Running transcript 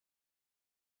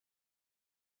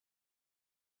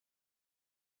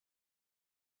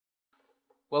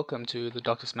Welcome to the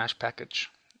Dr. Smash package.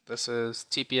 This is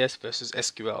TPS versus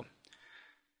SQL.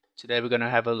 Today we're going to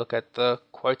have a look at the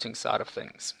quoting side of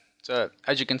things. So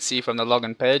as you can see from the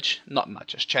login page, not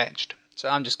much has changed. So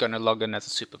I'm just going to log in as a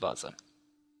supervisor.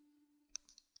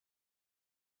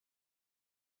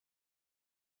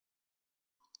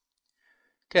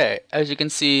 Okay, as you can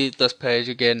see, this page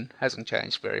again hasn't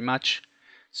changed very much.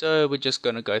 So we're just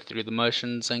going to go through the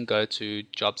motions and go to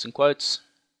jobs and quotes.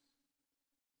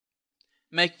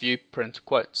 Make view print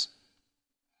quotes.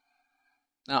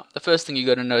 Now the first thing you're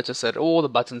going to notice that all the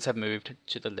buttons have moved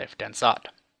to the left hand side.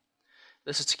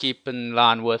 This is to keep in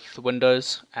line with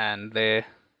Windows and their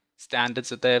standards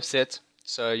that they have set,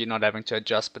 so you're not having to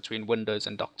adjust between Windows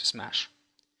and Dr. Smash.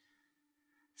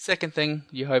 Second thing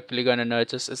you're hopefully going to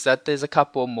notice is that there's a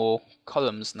couple more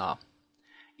columns now.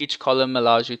 Each column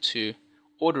allows you to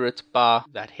order it by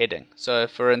that heading. So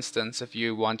for instance, if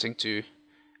you're wanting to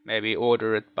maybe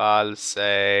order it by, let's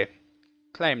say,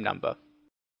 claim number,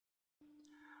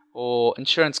 or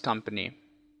insurance company,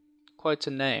 quote a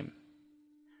name,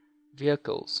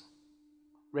 vehicles,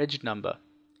 reg number,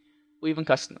 or even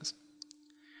customers.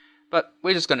 But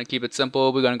we're just going to keep it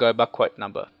simple. We're going to go by quote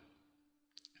number.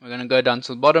 We're going to go down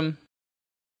to the bottom.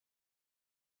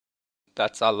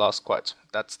 That's our last quote.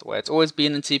 That's the way it's always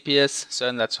been in TPS,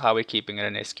 so that's how we're keeping it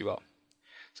in SQL.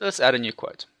 So let's add a new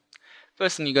quote.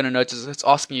 First thing you're going to notice is it's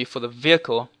asking you for the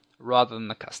vehicle rather than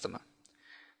the customer.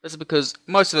 This is because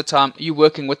most of the time you're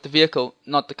working with the vehicle,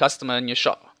 not the customer in your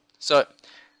shop. So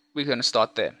we're going to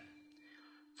start there.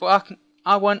 For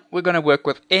our one, we're going to work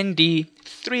with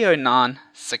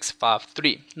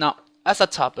ND309653. Now, as I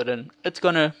type it in, it's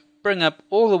going to bring up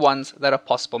all the ones that are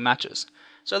possible matches.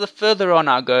 So the further on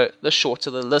I go, the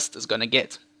shorter the list is going to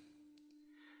get.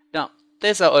 Now,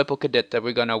 there's our Opel Kadett that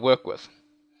we're going to work with.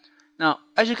 Now,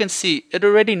 as you can see, it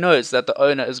already knows that the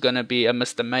owner is going to be a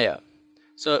Mr. Mayer.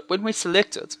 So when we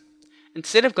select it,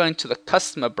 instead of going to the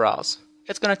customer browse,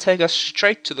 it's going to take us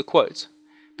straight to the quote,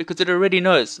 because it already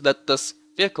knows that this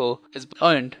vehicle is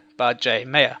owned by J.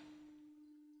 Mayer.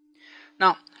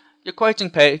 Now, your quoting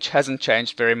page hasn't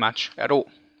changed very much at all.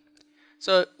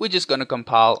 So we're just going to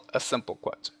compile a simple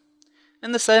quote.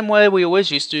 In the same way we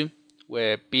always used to,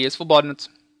 where B is for bonnet,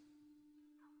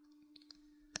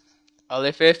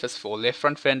 LFF is for left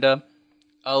front fender,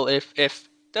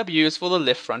 LFFW is for the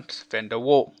left front fender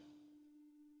wall.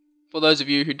 For those of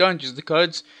you who don't use the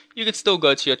codes, you can still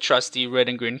go to your trusty red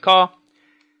and green car,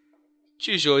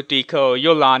 choose your deco,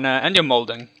 your liner and your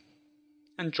molding,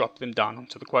 and drop them down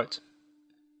onto the quote.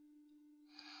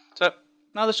 So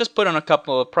now let's just put on a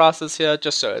couple of prices here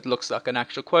just so it looks like an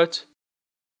actual quote.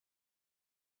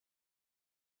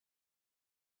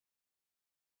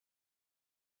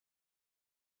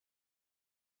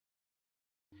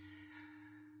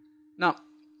 Now,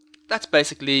 that's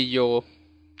basically your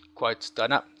quote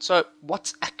done up. So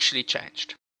what's actually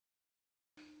changed?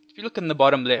 If you look in the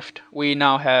bottom left, we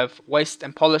now have waste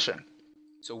and polishing.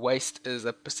 So waste is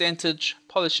a percentage,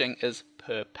 polishing is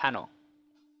per panel.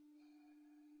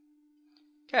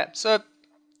 Okay, so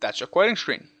that's your quoting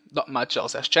screen. Not much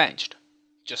else has changed.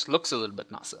 Just looks a little bit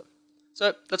nicer.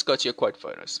 So let's go to your quote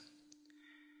photos.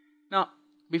 Now,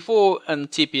 before in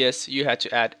TPS, you had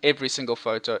to add every single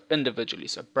photo individually.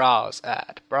 So browse,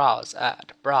 add, browse,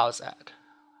 add, browse, add.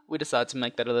 We decided to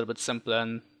make that a little bit simpler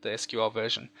in the SQL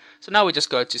version. So now we just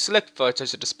go to select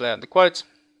photos to display on the quote.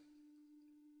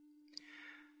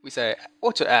 We say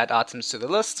auto add items to the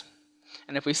list.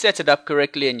 And if we set it up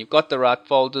correctly and you've got the right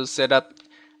folders set up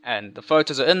and the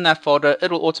photos are in that folder,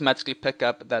 it will automatically pick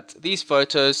up that these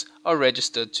photos are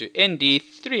registered to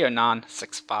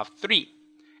ND309653.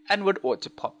 And would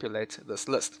auto-populate this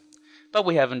list. But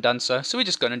we haven't done so, so we're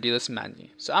just going to do this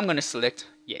manually. So I'm going to select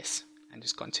yes, and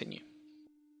just continue.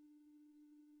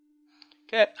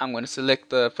 Okay, I'm going to select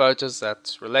the photos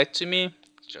that relate to me.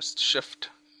 Just shift,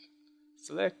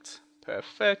 select,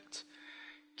 perfect.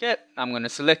 Okay, I'm going to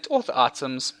select all the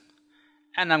items,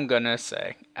 and I'm going to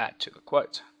say add to the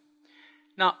quote.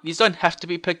 Now, these don't have to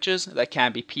be pictures, they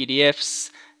can be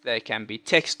PDFs, they can be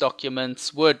text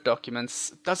documents, Word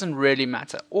documents, it doesn't really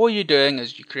matter. All you're doing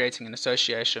is you're creating an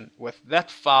association with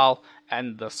that file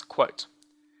and this quote.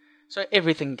 So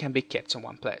everything can be kept in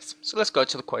one place. So let's go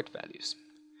to the quote values.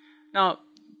 Now,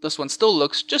 this one still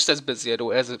looks just as busy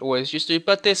as it always used to,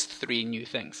 but there's three new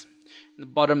things. In the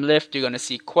bottom left, you're going to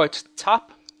see quote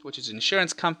type, which is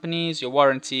insurance companies, your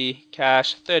warranty,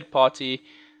 cash, third party.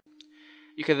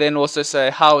 You can then also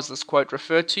say how is this quote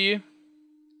referred to you.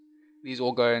 These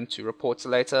all go into reports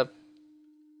later.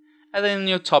 And then in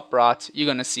your top right, you're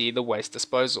going to see the waste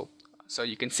disposal. So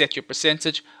you can set your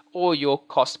percentage or your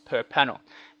cost per panel.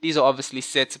 These are obviously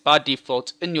set by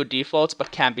default in your defaults,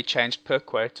 but can be changed per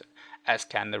quote, as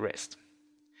can the rest.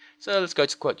 So let's go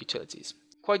to quote utilities.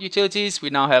 Quote utilities, we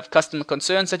now have customer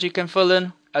concerns that you can fill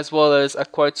in, as well as a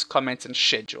quote, comment, and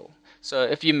schedule. So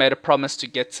if you made a promise to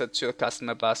get it to the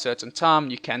customer by a certain time,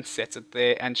 you can set it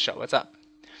there and show it up.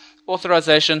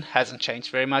 Authorization hasn't changed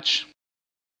very much.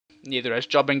 Neither has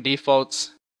jobbing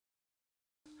defaults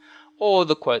or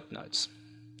the quote notes.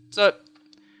 So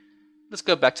let's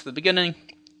go back to the beginning.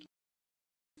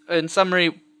 In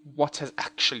summary, what has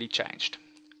actually changed?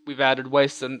 We've added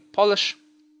waste and polish.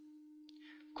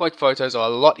 Quote photos are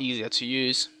a lot easier to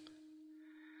use.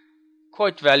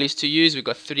 Quote values to use, we've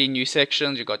got 3 new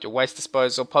sections. You've got your waste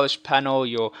disposal, polish panel,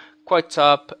 your quote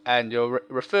type, and your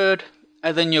referred.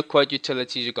 And then your quote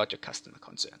utilities, you've got your customer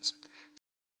concerns.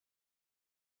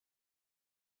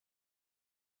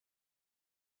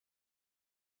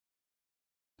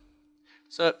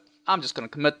 So I'm just going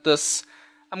to commit this.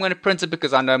 I'm going to print it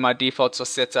because I know my defaults are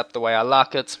set up the way I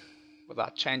like it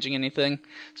without changing anything.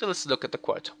 So let's look at the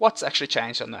quote. What's actually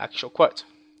changed on the actual quote?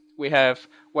 We have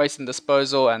waste and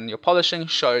disposal and your polishing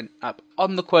shown up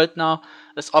on the quote now.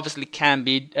 This obviously can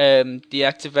be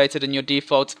deactivated in your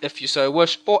defaults if you so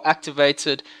wish, or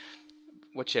activated,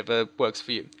 whichever works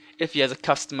for you. If you have a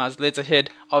customized letterhead,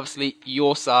 obviously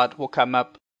your side will come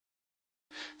up.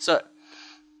 So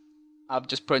I'm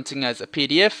just printing as a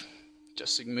PDF,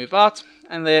 just so you can move out,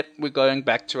 and there we're going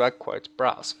back to our quote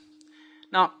browse.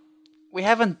 Now, we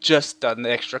haven't just done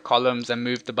the extra columns and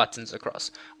moved the buttons across.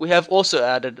 We have also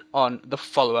added on the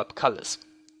follow-up colors.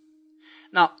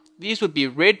 Now, these would be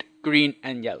red, green,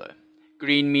 and yellow.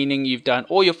 Green meaning you've done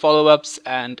all your follow-ups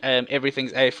and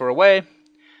everything's A for away.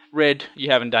 Red,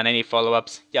 you haven't done any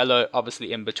follow-ups. Yellow,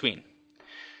 obviously in between.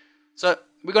 So,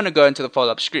 we're going to go into the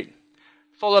follow-up screen.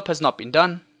 Follow-up has not been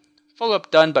done.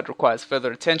 Follow-up done but requires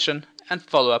further attention. And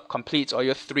follow-up complete are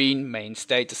your 3 main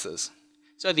statuses.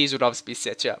 So these would obviously be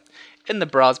set here. In the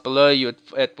browse below,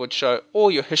 it would show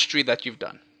all your history that you've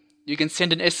done. You can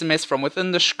send an SMS from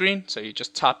within the screen, so you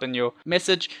just type in your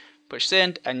message, push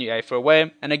send, and you A for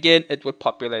away, and again, it would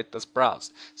populate this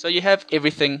browse. So you have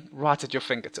everything right at your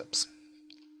fingertips.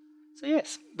 So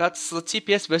yes, that's the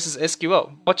TPS versus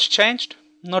SQL. What's changed?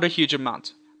 Not a huge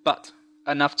amount, but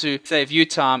enough to save you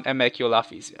time and make your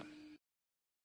life easier.